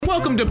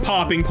welcome to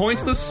Popping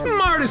Points, the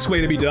smartest way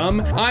to be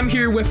dumb. I'm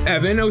here with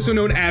Evan, also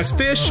known as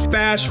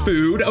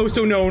Fishfashfood,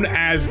 also known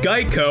as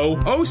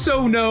Gyko,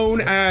 also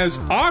known as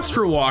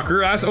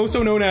Ostrowalker,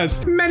 also known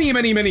as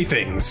many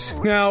things.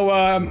 Now,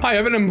 hi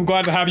Evan, I'm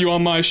glad to have you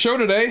on my show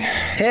today.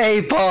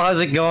 Hey Paul,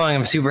 how's it going?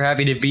 I'm super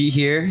happy to be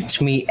here. It's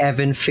me,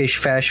 Evan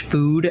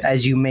Fishfashfood,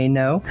 as you may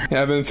know.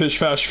 Evan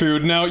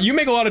Fishfashfood. Now, you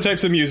make a lot of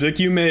types of music.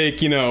 You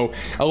make,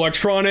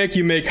 electronic,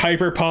 you make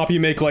hyperpop,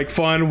 you make,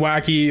 fun,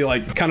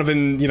 wacky, kind of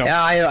in,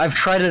 Yeah, I've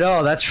tried it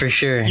all, that's for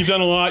sure. You've done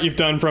a lot. You've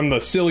done from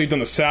the silly, you've done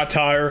the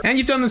satire, and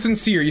you've done the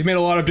sincere. You've made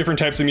a lot of different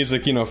types of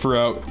music,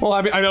 throughout. Well,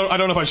 I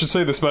don't know if I should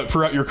say this, but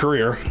throughout your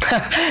career.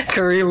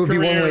 Career would be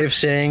one way of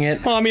saying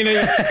it. Well, off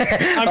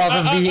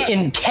of the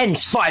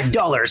intense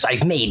 $5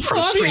 I've made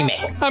from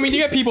streaming. You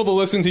get people to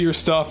listen to your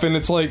stuff, and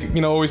it's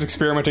always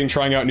experimenting,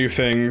 trying out new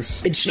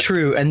things. It's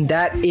true, and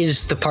that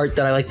is the part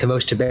that I like the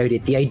most about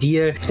it. The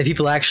idea that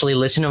people actually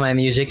listen to my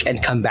music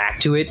and come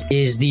back to it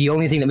is the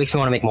only thing that makes me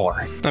want to make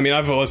more.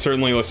 I've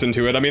certainly listened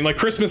to it.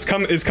 Christmas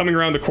is coming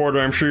around the corner.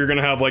 I'm sure you're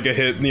gonna have a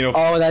hit.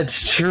 Oh,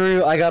 that's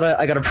true. I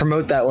gotta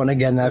promote that one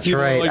again. That's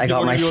right. I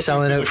got my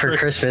selling out for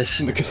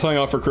Christmas. Selling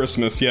out for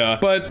Christmas, yeah.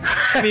 But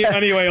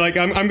anyway,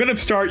 I'm gonna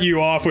start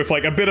you off with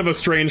a bit of a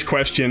strange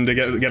question to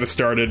get us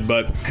started.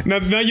 But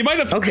now you might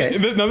have. Okay.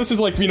 Now this is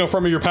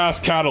from your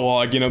past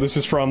catalog. This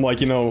is from a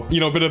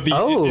bit of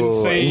the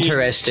insane.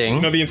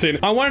 Interesting. The insane.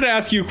 I wanted to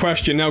ask you a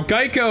question. Now,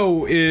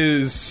 Gyko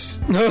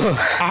is.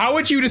 How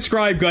would you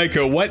describe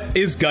Gyko? What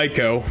is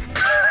Gyko?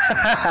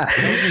 How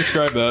would you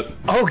describe that?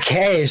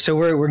 Okay, so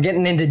we're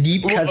getting into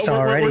deep cuts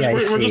already.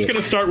 We're just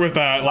gonna start with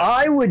that.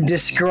 I would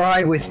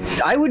describe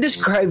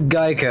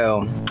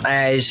Gyko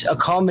as a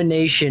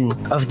combination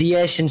of the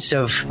essence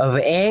of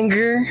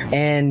anger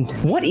and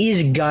what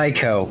is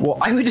Gyko? Well,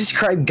 I would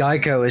describe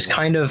Gyko as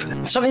kind of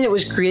something that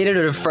was created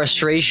out of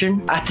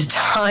frustration. At the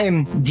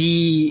time,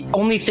 the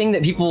only thing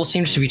that people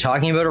seemed to be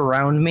talking about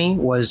around me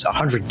was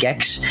 100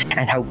 Gex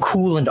and how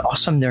cool and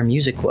awesome their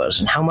music was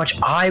and how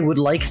much I would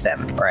like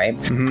them, right?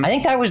 Mm-hmm. I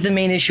think that was the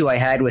main issue I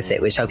had with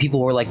it, was how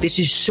people were like,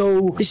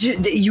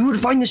 you would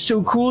find this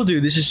so cool,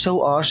 dude. This is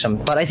so awesome.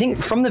 But I think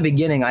from the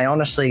beginning, I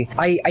honestly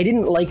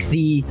didn't like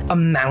the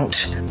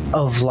amount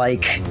of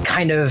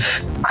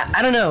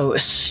I don't know,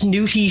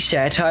 snooty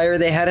satire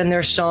they had in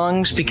their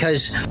songs,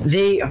 because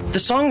the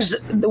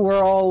songs were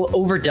all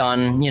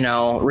overdone,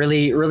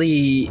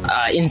 really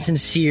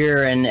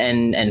insincere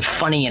and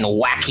funny and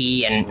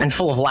wacky and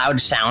full of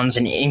loud sounds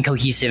and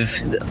incohesive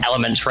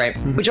elements, right?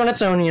 Mm-hmm. Which on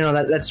its own,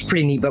 that's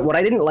pretty neat. But what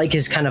I didn't like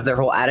is kind of their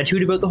whole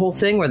attitude about the whole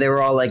thing, where they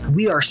were all like,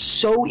 we are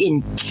so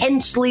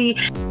intensely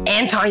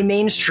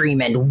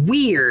anti-mainstream and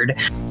weird,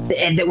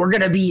 and that we're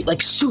gonna be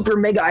super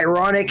mega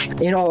ironic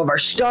in all of our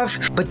stuff,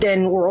 but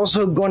then we're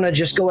also gonna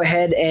just go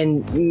ahead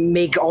and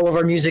make all of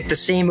our music the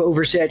same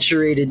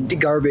oversaturated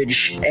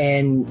garbage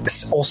and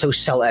also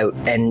sell out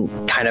and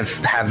kind of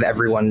have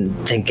everyone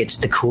think it's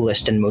the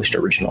coolest and most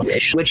original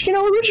dish, which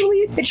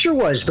originally it sure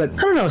was, but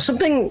I don't know,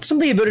 something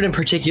about it in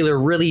particular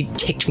really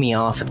ticked me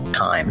off at the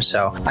time.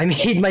 So I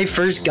made my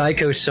first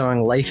Gyko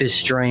song, Life is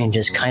Strange,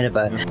 as kind of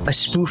a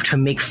spoof to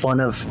make fun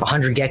of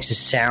 100 Gex's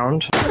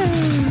sound.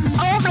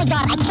 Oh my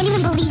god, I can't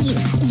even believe you.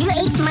 You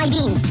ate my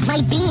beans.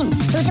 My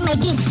beans. Those are my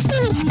beans.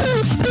 Beanie.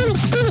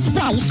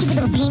 Yeah, you stupid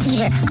little bean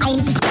eater. I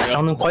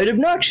found them quite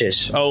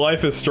obnoxious. Oh,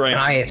 Life is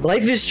Strange.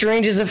 Life is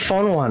Strange is a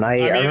fun one.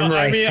 I remember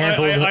I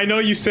sampled. I know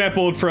you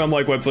sampled from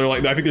what's there,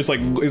 I think there's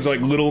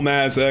Little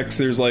Nas X.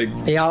 There's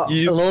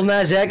Lil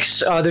Nas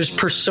X. There's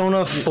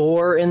Persona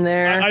 4 in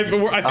there. I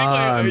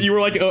think you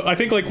were I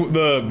think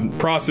the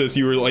process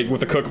you were with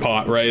the cook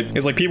pot, right?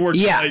 It's people were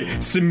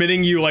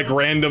submitting you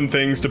random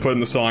things to put in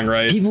the song,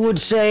 right? People would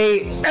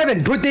say,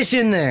 Evan, put this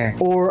in there.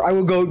 Or I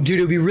would go, dude,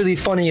 it would be really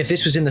funny if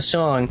this was in the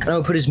song. And I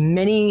would put as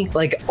many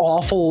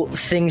awful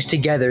things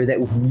together that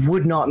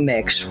would not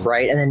mix,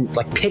 right? And then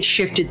pitch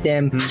shifted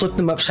them, flipped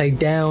them upside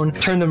down,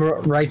 turned them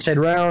right side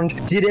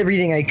around, did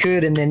everything I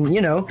could. And then,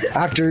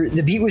 after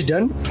the beat was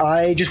done,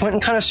 I just went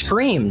and kind of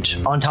screamed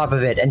on top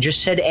of it and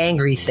just said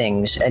angry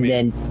things. And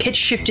then pitch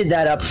shifted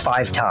that up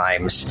 5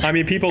 times.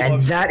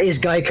 That is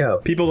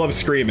Gyko. People love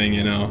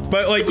screaming,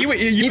 But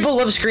people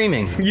love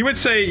screaming. You would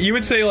say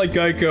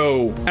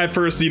Gyko at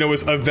first,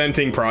 was a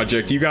venting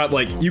project. You got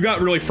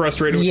really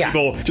frustrated with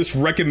people just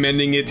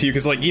recommending it to you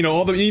because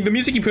all the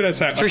music you put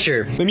out for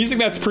sure. The music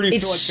that's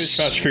produced for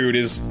Fishfashfood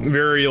is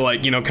very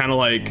kind of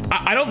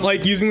I don't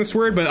like using this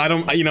word, but I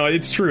don't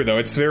it's true though.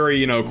 It's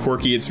very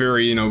quirky. It's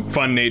very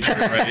fun nature,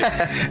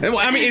 right? Well,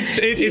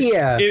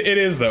 it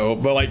is though.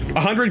 But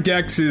 100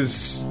 Gex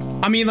is.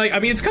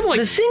 It's kind of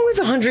the thing with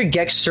 100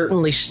 Gex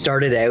certainly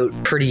started out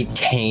pretty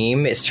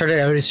tame. It started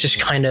out as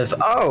just kind of,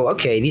 oh,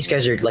 okay, these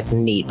guys are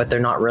neat, but they're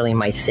not really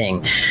my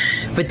thing.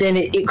 But then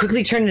it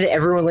quickly turned into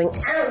everyone going,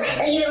 oh,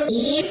 are you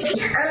idiots?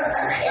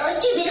 Oh,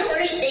 stupid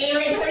horse, stay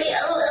away, Porsche,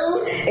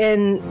 oh.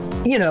 And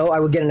you know, I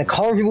would get in a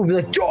call and people would be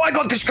like, oh, I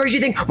got this crazy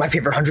thing, my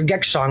favorite 100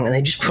 Gex song, and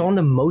they just put on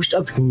the most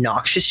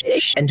obnoxious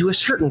shit. And to a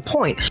certain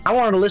point, I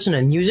wanted to listen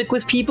to music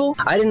with people.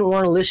 I didn't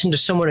want to listen to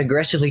someone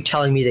aggressively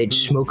telling me they'd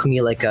smoke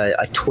me like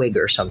a twig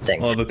or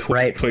something. Oh, the twig,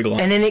 right? Twig line.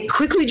 And then it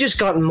quickly just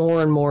got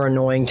more and more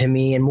annoying to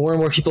me, and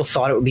more people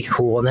thought it would be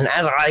cool. And then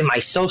as I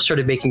myself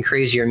started making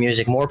crazier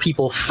music, more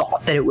people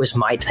thought that it was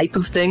my type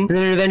of thing. And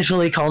then it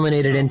eventually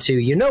culminated into,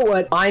 you know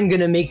what? I'm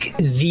gonna make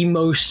the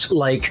most,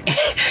 like,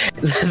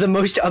 the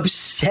most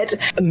upset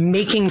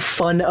making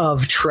fun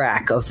of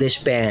track of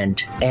this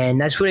band. And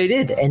that's what I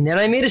did. And then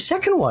I made a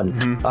second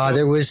one.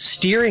 There was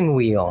Steering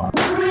Wheel.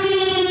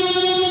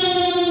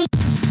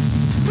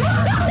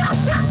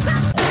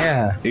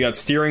 Yeah. You got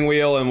Steering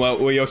Wheel, and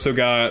what we also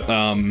got,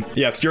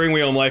 Steering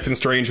Wheel and Life is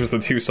Strange was the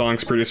two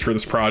songs produced for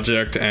this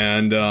project,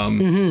 and I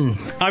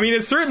mean,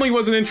 it certainly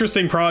was an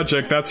interesting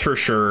project, that's for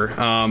sure.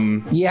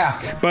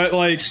 Yeah. But,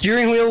 like...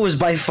 Steering Wheel was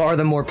by far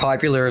the more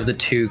popular of the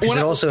two, because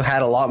it also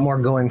had a lot more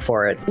going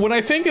for it. When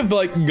I think of,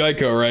 like,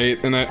 Gyko,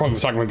 right, and I probably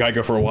was talking about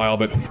Gyko for a while,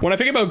 but when I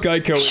think about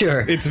Gyko,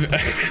 sure, it's...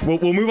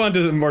 we'll move on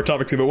to more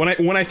topics, but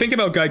when I think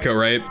about Gyko,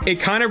 right, it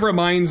kind of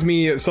reminds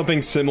me of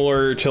something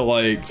similar to,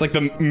 like, it's like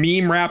the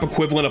meme rap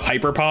equivalent of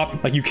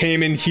Hyperpop. Like, you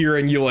came in here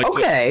and you, like...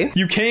 Okay.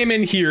 You came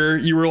in here,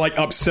 you were, like,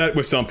 upset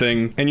with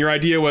something, and your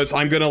idea was,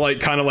 I'm gonna, like,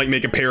 kind of, like,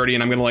 make a parody,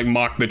 and I'm gonna, like,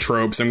 mock the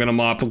tropes. I'm gonna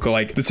mock,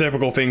 like, the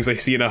typical things I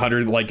see in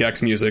 100, like,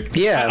 Gex music.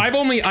 Yeah. I'm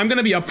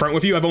gonna be upfront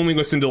with you, I've only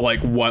listened to,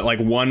 like, one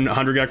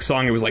 100 Gex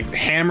song. It was, like,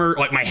 Hammer,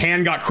 like, my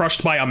hand got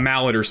crushed by a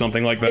mallet or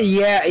something like that.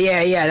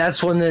 Yeah.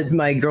 That's one that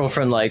my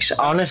girlfriend likes.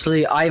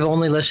 Honestly, I've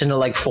only listened to,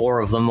 like, 4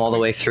 of them all the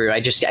way through.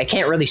 I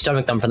can't really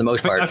stomach them for the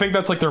most part. I think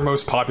that's, like, their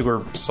most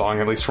popular song,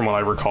 at least from what I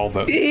recall,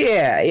 but...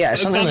 Yeah,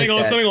 something like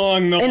that. Something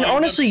along the And lines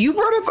honestly, you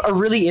brought up a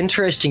really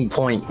interesting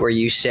point where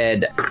you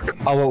said,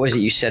 what was it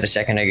you said a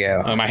second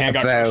ago? my hand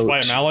got crushed by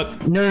a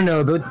mallet?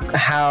 No, about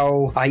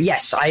how,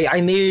 yes, I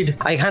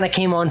kind of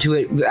came onto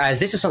it as,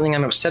 this is something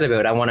I'm upset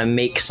about. I want to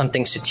make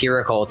something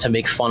satirical to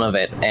make fun of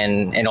it,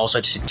 and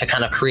also to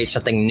kind of create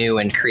something new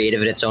and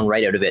creative in its own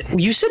right out of it.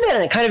 You said that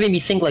and it kind of made me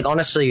think, like,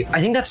 honestly, I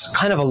think that's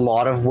kind of a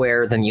lot of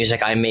where the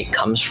music I make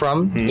comes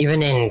from,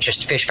 even in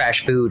just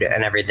fishfashfood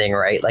and everything,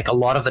 right? Like, a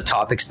lot of the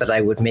topics that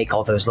I would make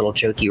all those little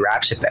jokey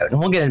raps about, and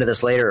we'll get into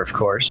this later, of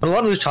course, but a lot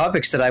of those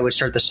topics that I would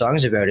start the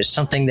songs about is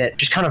something that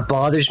just kind of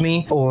bothers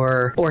me,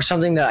 or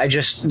something that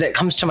that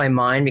comes to my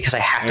mind because I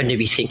happen to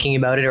be thinking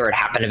about it, or it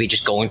happened to be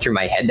just going through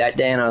my head that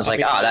day, and I was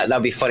like,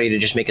 that'd be funny to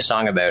just make a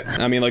song about.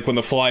 I mean, like when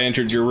the fly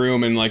entered your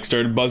room and, like,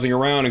 started buzzing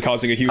around and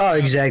causing a huge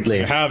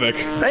havoc.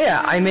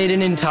 Yeah, I made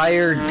an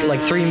entire, like,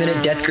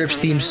 3-minute Death Grips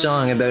themed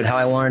song about how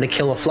I wanted to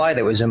kill a fly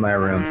that was in my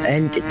room,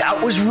 and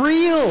that was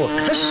real.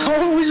 The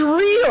song was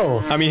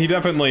real. I mean, he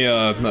definitely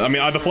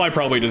the fly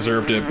probably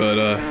deserved it, but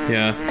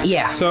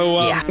yeah.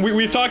 So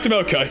we've talked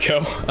about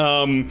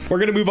Gyko. We're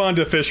gonna move on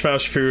to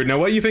fishfashfood. Now,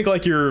 what do you think,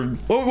 like,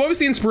 what was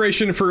the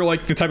inspiration for,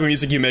 like, the type of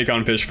music you make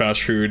on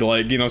fishfashfood?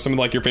 Like, you know, some of,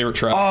 like, your favorite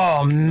tracks?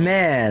 Oh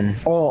man.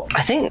 Well,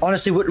 I think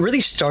honestly what really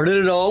started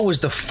it all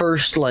was the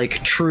first,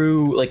 like,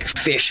 true, like,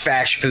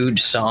 fishfashfood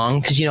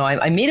song, because, you know,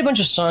 I made a bunch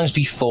of songs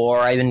before.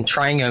 I've been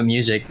trying out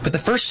music, but the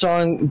first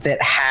song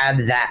that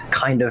had that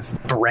kind of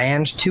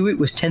brand to it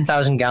was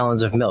 10,000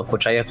 Gallons of Milk,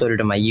 which I uploaded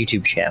to my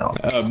YouTube channel.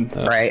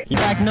 Right.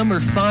 Fact number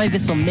 5,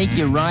 this'll make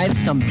you writhe.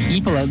 Some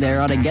people out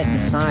there ought to get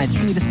inside. It's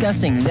really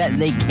disgusting that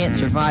they can't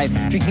survive.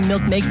 Drinking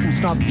milk makes them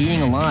stop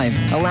being alive.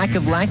 A lack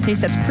of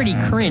lactase, that's pretty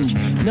cringe.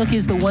 Milk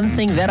is the one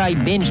thing that I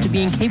binge. To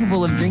be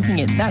incapable of drinking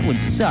it, that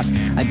would suck.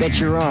 I bet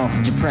you're all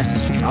depressed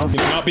as well.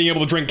 Not being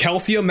able to drink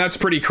calcium, that's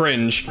pretty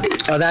cringe.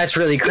 Oh, that's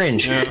really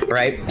cringe,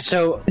 right?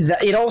 So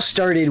it all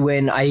started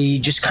when I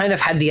just kind of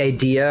had the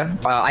idea.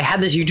 I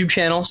had this YouTube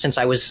channel since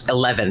I was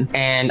 11,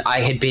 and I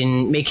had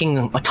been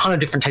making a ton of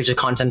different types of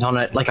content on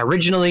it. Like,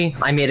 originally,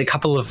 I made a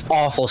couple of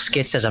awful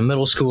skits as a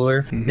middle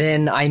schooler.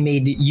 Then I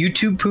made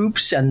YouTube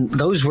poops, and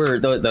those were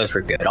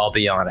good. I'll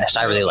be honest,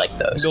 I really liked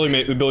those.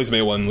 The Billy's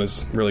May one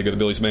was really good. The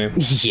Billy's May.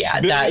 Yeah,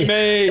 Billy's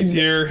May's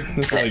here.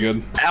 That's really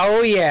good.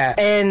 Oh yeah,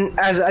 and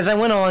as I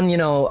went on, you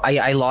know,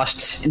 I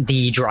lost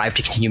the drive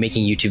to continue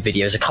making YouTube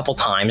videos a couple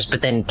times,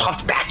 but then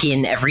popped back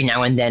in every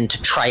now and then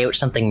to try out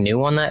something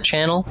new on that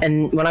channel.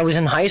 And when I was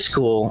in high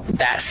school,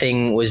 that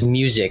thing was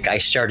music. I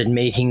started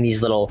making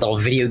these little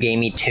video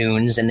gamey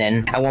tunes, and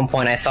then at one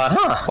point I thought,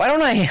 why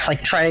don't I,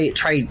 like,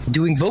 try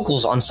doing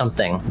vocals on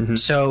something?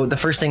 So the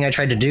first thing I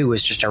tried to do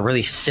was just a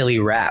really silly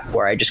rap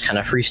where I just kind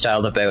of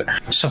freestyled about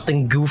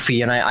something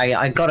goofy, and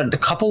I got a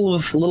couple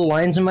of little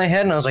lines in my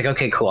head, and I was like,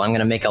 okay, cool, I'm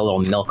gonna make a little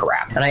milk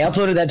rap. And I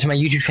uploaded that to my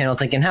YouTube channel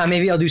thinking,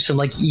 maybe I'll do some,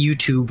 like,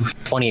 YouTube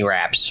funny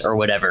raps or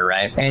whatever,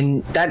 right?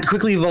 And that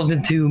quickly evolved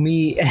into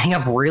me ending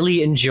up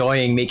really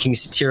enjoying making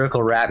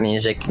satirical rap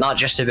music, not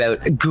just about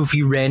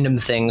goofy random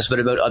things, but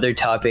about other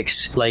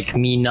topics like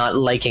me not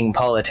liking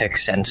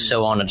politics and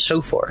so on and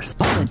so forth.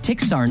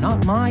 Politics are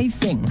not my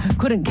thing.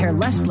 Couldn't care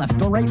less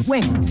left or right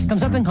wing.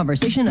 Comes up in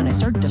conversation and I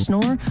start to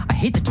snore. I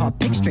hate the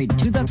topic straight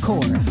to the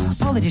core.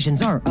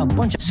 Politicians are a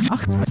bunch of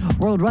suck.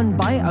 World run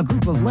by a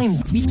group of lame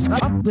beats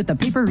up with the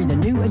paper in the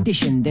new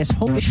edition. This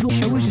whole show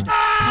is just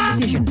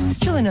division.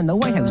 Chilling in the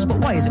White House, but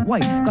why is it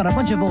white? Got a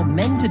bunch of old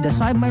men to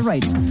decide my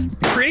rights.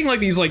 Creating like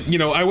these, like, you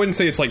know, I wouldn't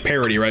say it's like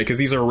parody, right? Because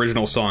these are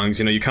original songs.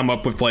 You know, you come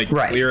up with like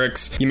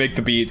lyrics, you make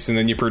the beats, and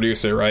then you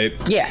produce it, right?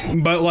 Yeah.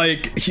 But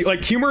like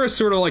humorous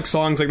sort of like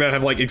songs like that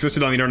have like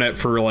existed on the internet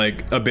for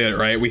like a bit,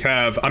 right? We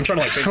have, I'm trying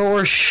to like think,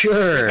 for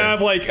sure. we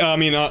have like, I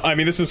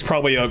mean, this is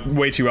probably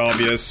way too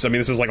obvious. I mean,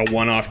 this is like a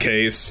one-off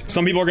case.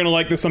 Some people are gonna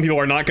like this, some people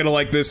are not gonna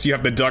like this. You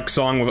have the Duck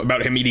song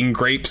about him eating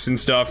grapes and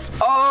stuff.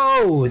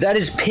 Oh, that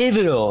is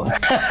pivotal.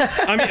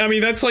 I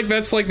mean, that's like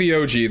the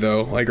OG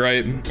though, like,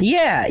 right?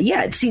 Yeah.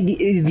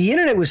 See, the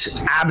internet was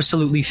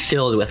absolutely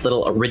filled with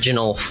little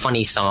original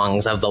funny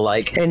songs of the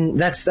like, and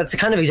that's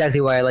kind of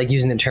exactly why I like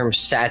using the term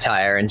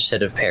satire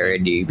instead of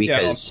parody,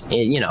 because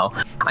you know,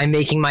 I'm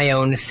making my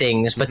own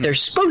things, but they're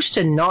supposed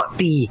to not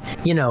be,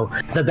 you know,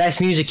 the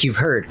best music you've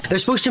heard. They're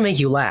supposed to make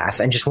you laugh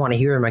and just want to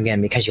hear them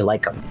again because you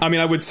like them. I mean,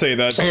 I would say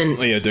that's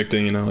definitely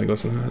addicting, you know, like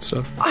listening to that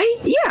stuff.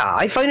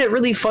 I find it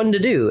really fun to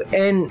do,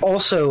 and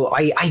also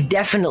I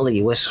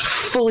definitely was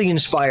fully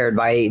inspired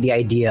by the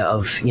idea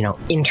of, you know,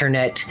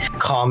 internet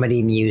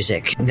comedy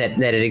music that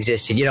it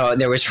existed. You know,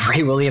 there was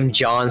Ray William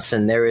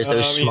Johnson, there was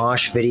those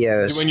Smosh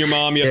videos. When your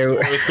mom,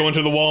 was going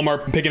to the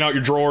Walmart, picking out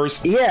your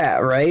drawers. Yeah,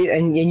 right.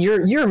 And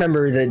you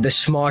remember the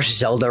Smosh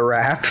Zelda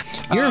rap.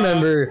 You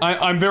remember?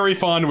 I'm very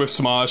fond with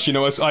Smosh. You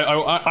know,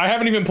 I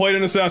haven't even played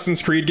an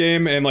Assassin's Creed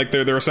game, and like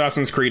their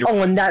Assassin's Creed.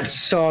 Oh, and that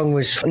song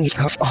was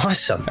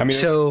awesome. I mean,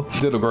 so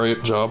did a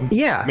great job.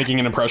 Yeah, making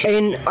an impression.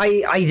 And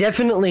I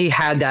definitely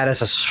had that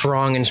as a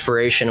strong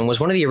inspiration, and was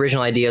one of the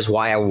original ideas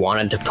why I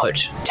wanted to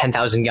put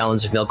 10,000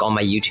 Gallons of Milk on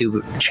my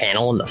YouTube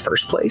channel in the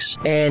first place.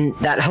 And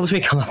that helps me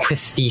come up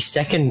with the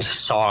second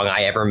song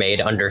I ever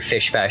made under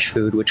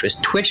fishfashfood, which was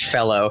Twitch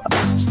Fellow.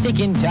 Sick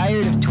and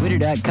tired of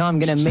Twitter.com,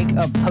 gonna make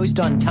a post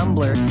on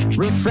Tumblr.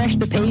 Refresh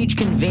the page,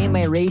 convey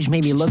my rage,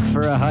 maybe look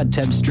for a hot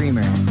tub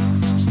streamer.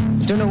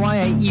 Don't know why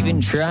I even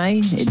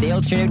try. They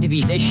all turn out to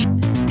be fish.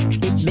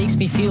 It makes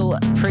me feel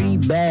pretty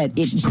bad.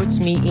 It puts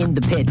me in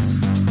the pits.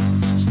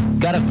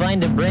 Gotta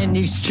find a brand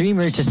new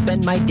streamer to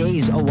spend my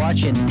days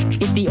a-watching.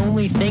 It's the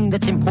only thing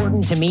that's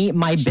important to me.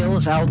 My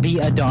bills I'll be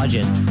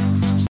a-dodging.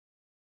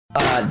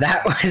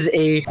 That was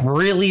a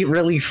really,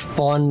 really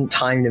fun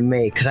time to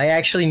make, because I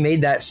actually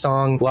made that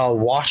song while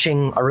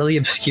watching a really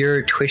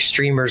obscure Twitch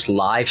streamer's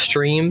live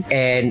stream,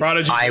 and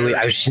I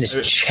was in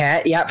his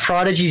chat. Yeah,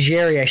 Prodigy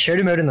Jerry. I showed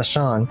him out in the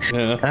song,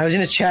 and I was in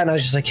his chat, and I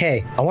was just like,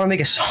 "Hey, I want to make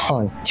a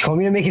song. Do you want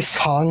me to make a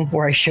song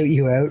where I shout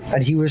you out?"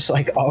 And he was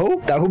like, "Oh,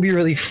 that would be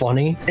really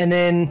funny." And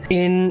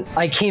then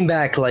I came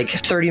back like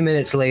 30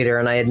 minutes later,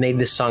 and I had made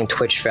this song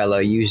Twitch Fellow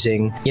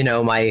using, you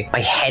know, my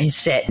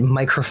headset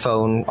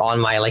microphone on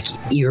my like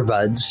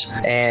earbuds.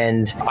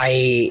 And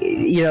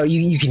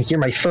you can hear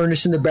my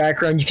furnace in the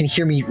background. You can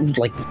hear me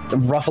like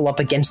ruffle up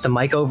against the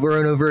mic over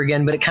and over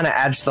again, but it kind of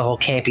adds to the whole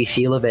campy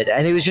feel of it.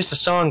 And it was just a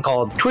song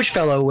called Twitch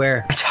Fellow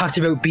where I talked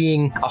about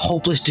being a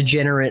hopeless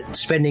degenerate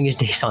spending his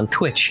days on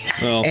Twitch.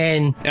 Well,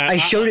 and I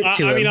showed it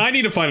to him. I mean, I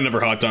need to find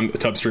another hot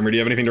tub streamer. Do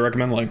you have anything to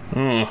recommend? Like,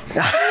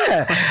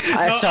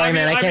 sorry,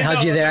 man, I can't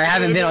help you there. I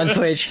haven't been on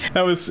Twitch.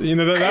 That was, you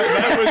know,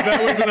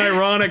 that was an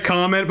ironic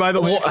comment, by the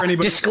way. For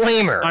anybody.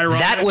 Disclaimer: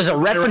 that was a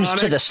reference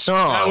to the song.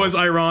 That was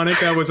ironic.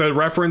 That was a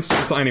reference to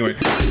the song. Anyway.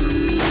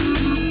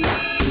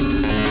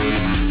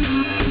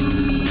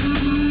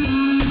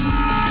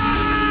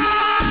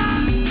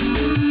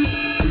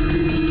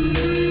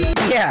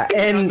 Yeah,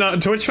 and I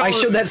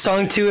showed that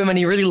song to him, and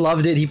he really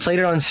loved it. He played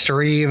it on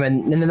stream,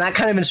 and then that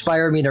kind of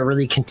inspired me to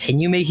really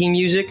continue making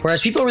music.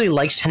 Whereas people really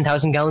liked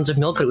 10,000 Gallons of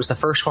Milk, but it was the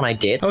first one I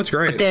did. Oh, it's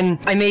great. But then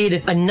I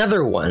made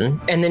another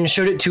one, and then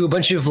showed it to a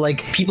bunch of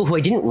like people who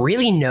I didn't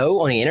really know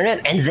on the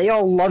internet, and they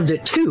all loved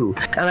it too.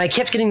 And I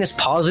kept getting this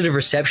positive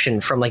reception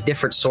from like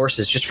different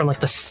sources, just from like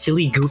the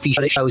silly, goofy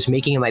shit I was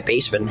making in my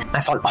basement. And I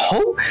thought,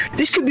 oh,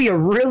 this could be a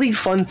really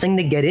fun thing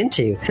to get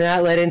into. And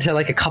that led into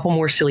like a couple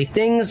more silly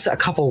things, a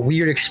couple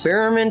weird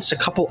experiments, a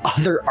couple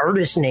other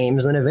artist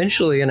names, and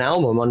eventually an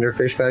album under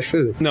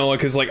fishfashfood. No,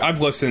 because like I've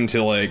listened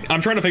to like,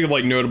 I'm trying to think of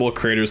like notable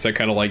creators that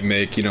kind of like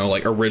make, you know,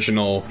 like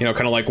original, you know,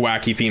 kind of like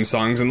wacky theme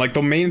songs, and like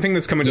the main thing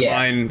that's coming to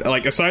mind,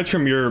 like aside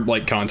from your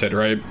like content,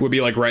 right, would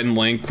be like Rhett and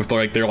Link with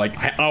like they're like,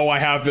 oh, I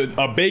have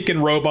a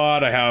bacon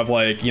robot, I have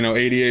like, you know,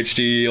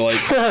 ADHD, like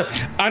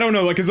I don't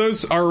know, like because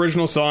those are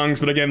original songs,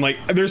 but again, like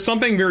there's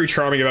something very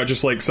charming about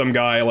just like some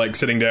guy like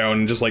sitting down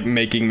and just like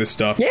making this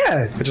stuff.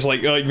 Yeah, it's just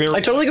like very, I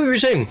totally get what you're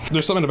saying.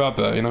 There's something about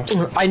that, you know.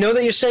 I know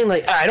that you're saying,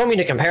 like, I don't mean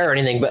to compare or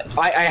anything, but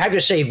I have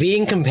to say,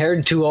 being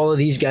compared to all of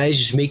these guys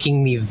is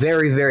making me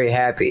very, very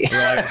happy.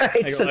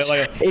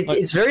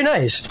 It's very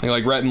nice.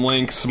 Like Rhett and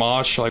Link,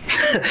 Smosh, like.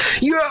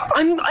 Yeah,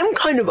 I'm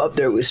kind of up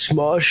there with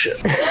Smosh.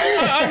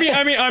 I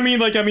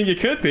mean, you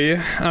could be.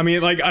 I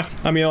mean, you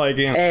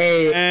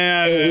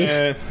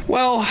know.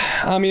 Well,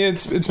 I mean,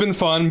 it's been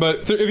fun,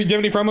 but do you have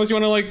any promos you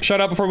want to like shout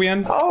out before we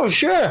end? Oh,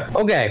 sure.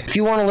 Okay. If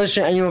you want to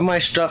listen to any of my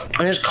stuff,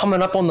 and it's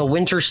coming up on the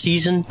winter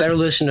season, better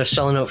listen to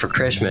Selling selling out for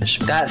Christmas.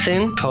 That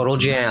thing, total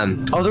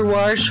jam.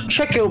 Otherwise,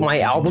 check out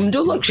my album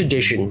Deluxe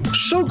Edition.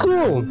 So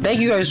cool. Thank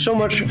you guys so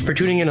much for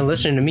tuning in and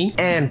listening to me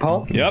and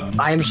Paul. Yep.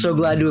 I am so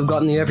glad to have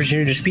gotten the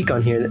opportunity to speak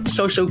on here. That's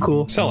so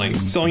cool. Selling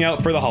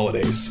out for the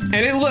holidays. And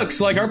it looks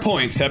like our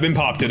points have been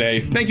popped today.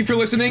 Thank you for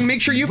listening.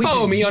 Make sure you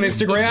follow me on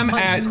Instagram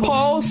at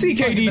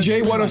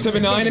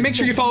PaulCKDJ1079 and make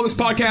sure you follow this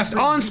podcast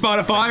on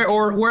Spotify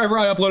or wherever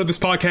I uploaded this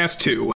podcast to.